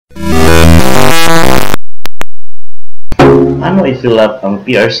paano i-fill up ang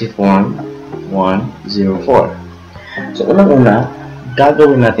PRC Form 104. So, unang-una,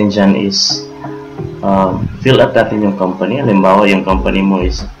 gagawin natin dyan is fill up natin yung company. Halimbawa, yung company mo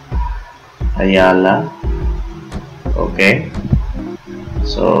is Ayala. Okay?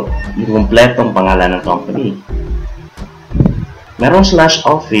 So, yung kompletong pangalan ng company. Merong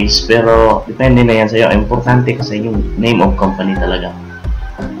 /office, pero depende na yan sa'yo. Importante kasi yung name of company talaga.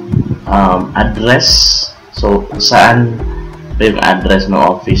 Address. So, saan ba yung address ng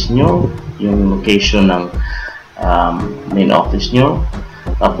office nyo? Yung location ng main office nyo.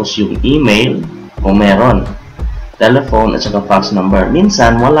 Tapos yung email, kung meron. Telephone at saka fax number.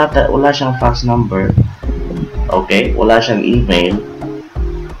 Minsan, wala siyang fax number. Okay? Wala siyang email.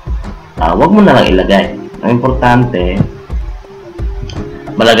 Wag mo na lang ilagay. Ang importante,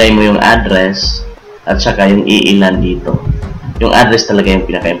 malagay mo yung address at saka yung iilan dito. Yung address talaga yung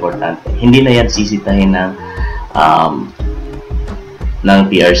pinaka-importante. Hindi na yan sisitahin ng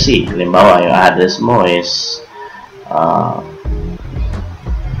PRC. Halimbawa, yung address mo is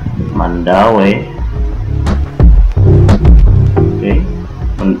Mandaue. Okay?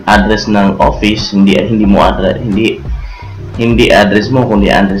 Ang address ng office, hindi address mo kundi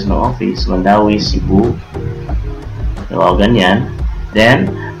address ng office. Mandaue, Cebu. So, ganyan.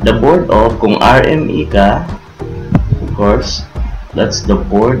 Then, the board of, kung RME ka, of course, that's the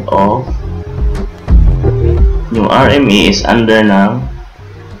board of, yung RME is under ng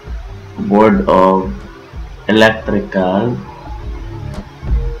Board of Electrical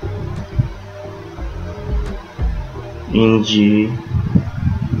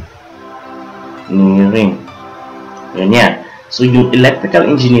Engineering. Ganyan. So, yung electrical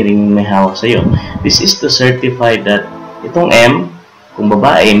engineering may hawak sa'yo. This is to certify that itong M, kung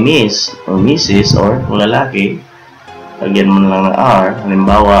babae, Miss, or Mrs., or kung lalaki, lagyan mo na lang ng R.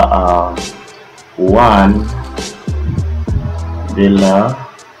 Halimbawa, Juan de la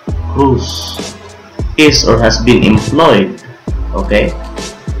Cruz is or has been employed, okay,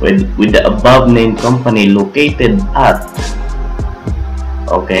 with the above named company located at,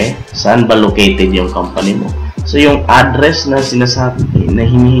 okay, saan ba located yung company mo? So, yung address na sinasabi, na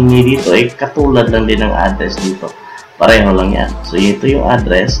hinihingi dito, ay katulad lang din ng address dito. Pareho lang yan. So, ito yung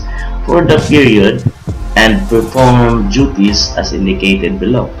address for the period and perform duties as indicated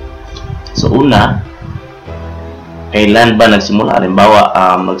below. So, una, kailan ba nagsimula? Halimbawa,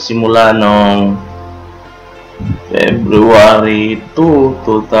 magsimula noong February 2,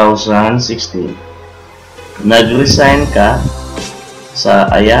 2016. Nag-resign ka sa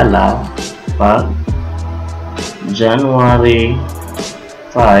Ayala pag January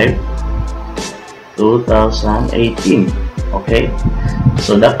 5, 2018. Okay?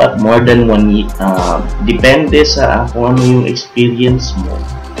 So, dapat more than 1 year. Depende sa kung ano yung experience mo.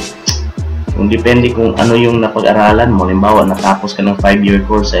 Depende kung ano yung napag-aralan mo. Halimbawa, natapos ka ng 5-year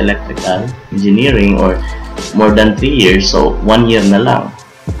course sa electrical engineering or more than 3 years. So, 1 year na lang.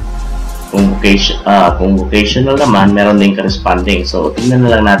 Kung vocational naman, meron din corresponding. So, tingnan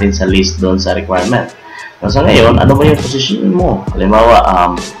na lang natin sa list doon sa requirement. So, ngayon, ano ba yung position mo?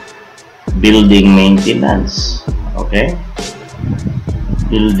 Halimbawa, building maintenance. Okay?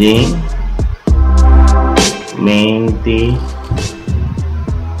 Building maintenance.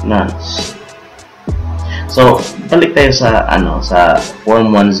 So, balik tayo sa sa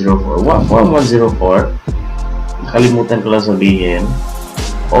Form 104. Form 104, nakalimutan ko lang sabihin,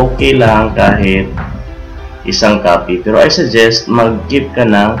 okay lang kahit isang copy. Pero I suggest mag-keep ka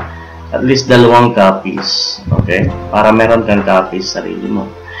ng at least 2 copies. Okay? Para meron kang copies sa sarili mo.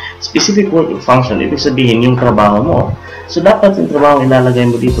 Specific work function, ibig sabihin yung trabaho mo. So, dapat yung trabaho ilalagay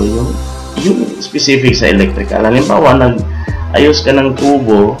mo dito, yung specific sa electrical. Halimbawa, nag-ayos ka ng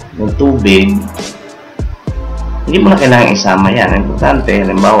tubo, ng tubig, hindi mo na kailangan isama yan. Importante,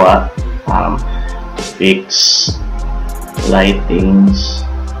 halimbawa, fix lightings.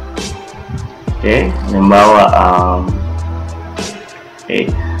 Okay? Halimbawa, okay,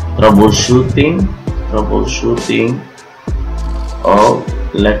 troubleshooting of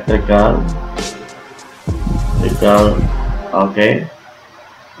electrical, okay,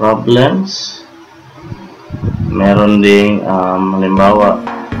 problems. Meron ding halimbawa,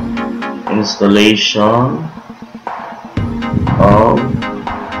 installation of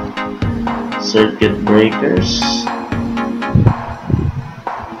circuit breakers.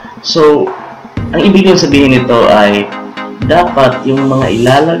 So, ang ibig sabihin nito ay dapat yung mga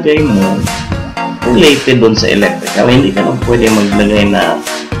ilalagay mo related doon sa electrical. Hindi ka lang pwede maglagay na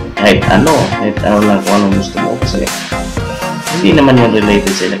kahit ano lang kung anong gusto mo, kasi hindi naman yung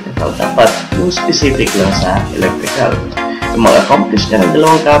related sa electrical. Dapat yung specific lang sa electrical. Kung mag-accomplish ka ng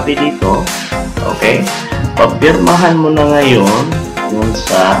 2 copy dito, Okay? Papirmahan mo na ngayon yung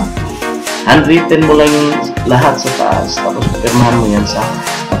sa handwritten mo lang yung lahat sa taas, tapos papirmahan mo yan sa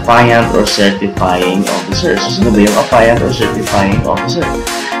appliant or certifying officer. So, sino ba yung appliant or certifying officer?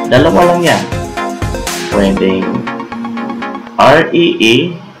 Dalawa lang yan. Pwedeng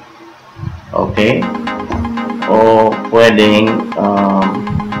REE, okay? O pwedeng,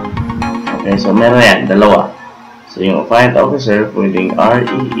 okay, so meron yan, dalawa. So, yung appliant officer, pwedeng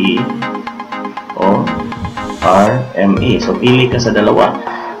REE o RME. So, pili ka sa dalawa.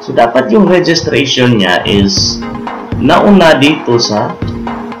 So, dapat yung registration niya is nauna dito sa,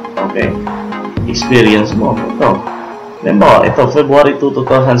 okay, experience mo. Ito. Halimbawa, ito, February 2,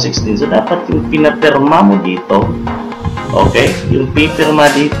 2016. So, dapat yung pinapirma mo dito, okay, yung pipirma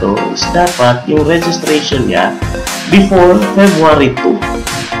dito is dapat yung registration niya before February 2,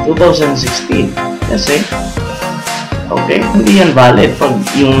 2016. Kasi, okay, hindi yan valid pag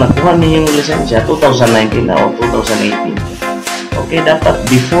yung nakuha niya yung lisensya 2019 na o 2018. Okay, dapat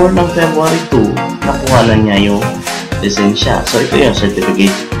before ng February 2, nakuha na niya yung lisensya. So, ito yung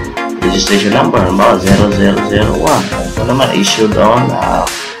certificate registration number, halimbawa 0001. Ito naman issued on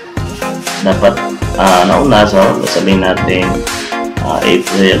dapat nauna, so sabihin natin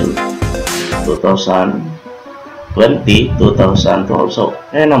April 2020, 2012. So,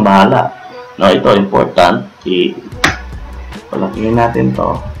 ayan ang bahala. Now, ito important. Palakihin natin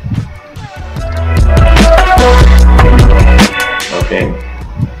to. Okay.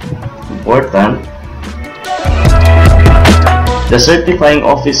 Important. The certifying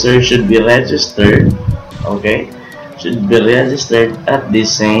officer should be registered. Okay. Should be registered at the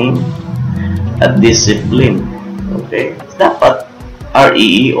same discipline. Okay. Dapat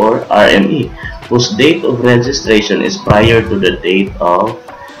REE or RME whose date of registration is prior to the date of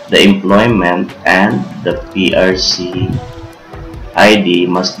the employment, and the PRC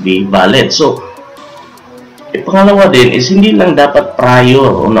ID must be valid. So, pangalawa din is hindi lang dapat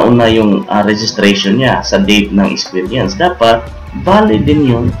prior o nauna yung registration niya sa date ng experience. Dapat valid din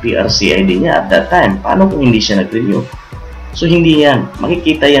yung PRC ID niya at that time. Paano kung hindi siya nag-renew? So, hindi yan.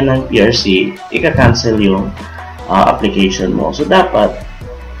 Makikita yan ng PRC, ika-cancel yung application mo. So, dapat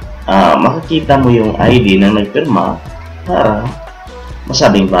makikita mo yung ID na nagpirma para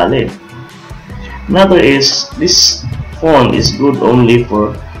masabing valid. Another is, this form is good only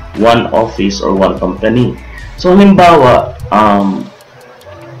for one office or one company. So, halimbawa, 5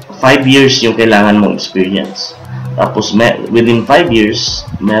 years yung kailangan mong experience. Tapos, within 5 years,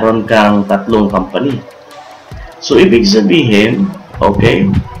 meron kang 3 company. So, ibig sabihin, okay,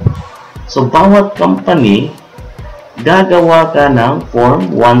 so, bawat company, gagawa ka ng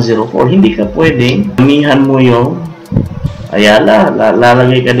Form 104. Hindi ka pwedeng amihan mo yung Ayala,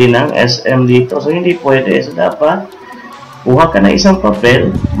 lalagay ka din ng SM dito. So, hindi pwede. So, dapat, kuha ka ng isang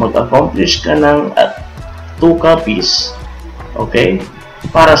papel, mag-accomplish ka ng 2 copies, okay,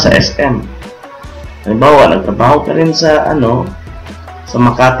 para sa SM. Halimbawa, nagtrabaho ka rin sa, sa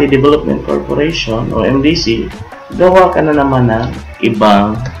Makati Development Corporation o MDC, gawa ka na naman ng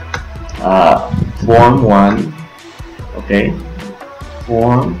ibang Form 1, okay,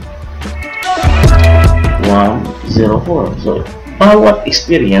 Form 104. So, bawat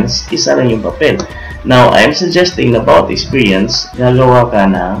experience, isa lang yung papel. Now, I'm suggesting na bawat experience, gagawa ka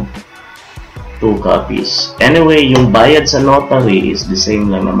ng 2 copies. Anyway, yung bayad sa notary is the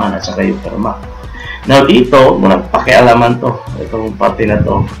same lang naman at saka yung pirma. Now, dito, munang pakialaman to. Itong parte na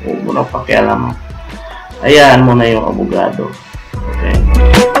to, munang pakialaman. Ayan mo na yung abogado. Okay?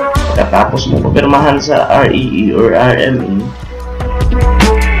 Pagkatapos mo papirmahan sa REE or RME,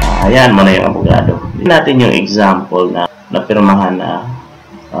 ayan mo na yung abogado. Hindi natin yung example na napirmahan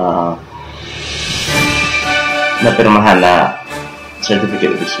na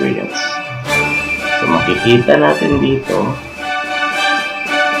Certificate of Experience. So, makikita natin dito,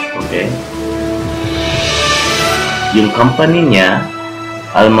 okay, yung company niya,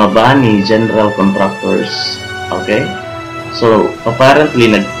 Almabani General Contractors, okay? So,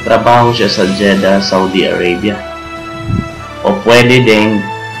 apparently, nagtrabaho siya sa Jeddah, Saudi Arabia. O pwede din,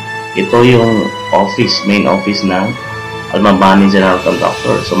 ito yung office, main office ng Almabani General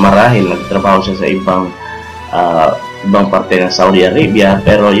Contractor. So, marahil, nagtrabaho siya sa ibang parte ng Saudi Arabia,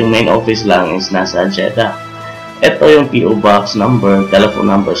 pero yung main office lang is nasa Jeddah. Ito yung PO Box number, telephone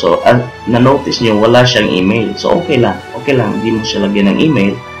number. So, na-notice nyo, wala siyang email. So, okay lang. Okay lang, hindi mo siya lagyan ng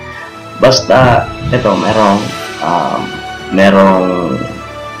email. Basta, ito, merong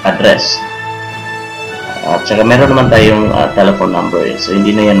address. At saka, meron naman tayong telephone number. So,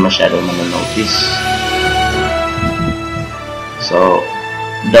 hindi na yan masyadong man-notice. So,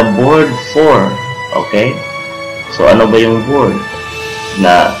 the board 4, okay? So, ano ba yung board?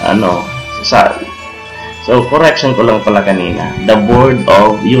 Na, So, correction ko lang pala kanina. The board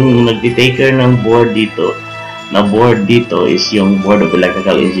of, yung nagtitaker ng board dito, na board dito is yung Board of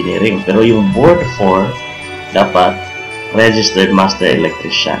Electrical Engineering. Pero yung board 4, dapat registered master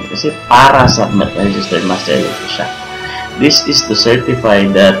electrician. Kasi para sa registered master electrician. This is to certify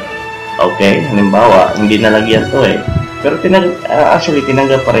that, okay, halimbawa, hindi nalagyan to eh. Pero actually,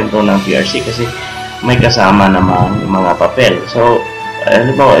 tinanggap pa rin to ng PRC kasi may kasama namang mga papel. So,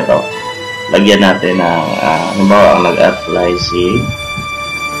 halimbawa ito, lagyan natin ng, halimbawa, ang nag-apply si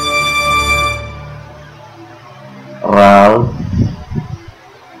Ralph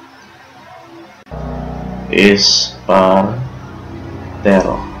Espartero.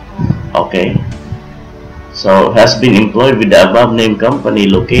 Okay. So, has been employed with the above named company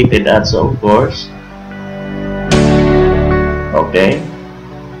located at, so of course, okay,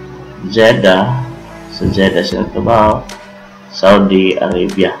 Jeddah. So, Jeddah siya nagtrabaho, Saudi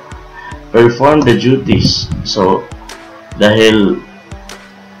Arabia. Perform the duties. So, dahil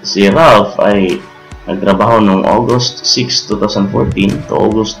si Ralph ay nagtrabaho noong August 6, 2014 to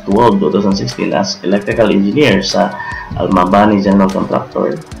August 12, 2016 as electrical engineer sa Al-Mabani General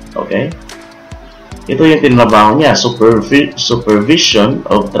Contractor. Okay? Ito yung tinrabaho niya, supervision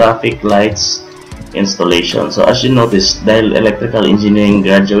of traffic lights installation. So, as you notice, dahil electrical engineering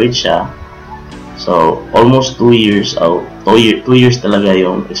graduate siya, so, almost 2 years out. 2 years talaga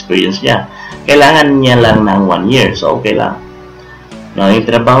yung experience niya. Kailangan niya lang ng 1 year. So, okay lang. Now, yung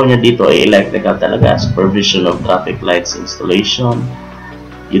trabaho niya dito ay electrical talaga. Supervision of traffic lights installation,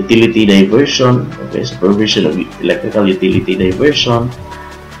 utility diversion, okay, supervision of electrical utility diversion,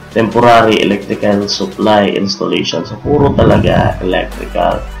 temporary electrical supply installation. So, puro talaga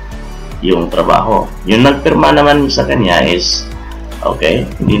electrical yung trabaho. Yung nagpirma naman sa kanya is, okay,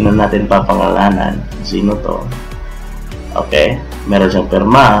 hindi na natin papangalanan. Sino to? Okay, meron siyang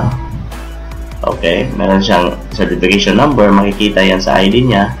pirma. Okay, meron siyang certification number. Makikita yan sa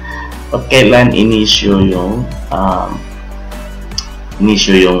ID niya. At kailan in-issue yung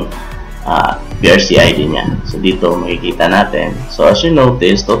PRC ID niya. So, dito makikita natin. So, as you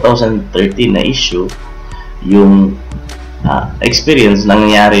notice, 2013 na issue yung experience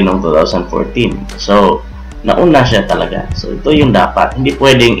nangyayari noong 2014. So, nauna siya talaga. So, ito yung dapat. Hindi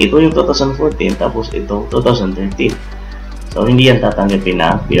pwedeng ito yung 2014 tapos ito 2013. So, hindi yan tatanggapin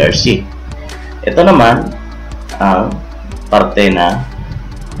na PRC. Ito naman, ang parte na,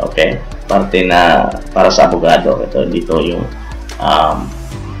 okay, parte na para sa abogado. Ito, dito yung,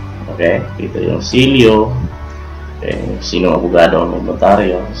 okay, dito yung silyo, okay, sinong abogado ng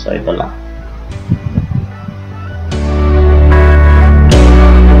notaryo. So, ito lang.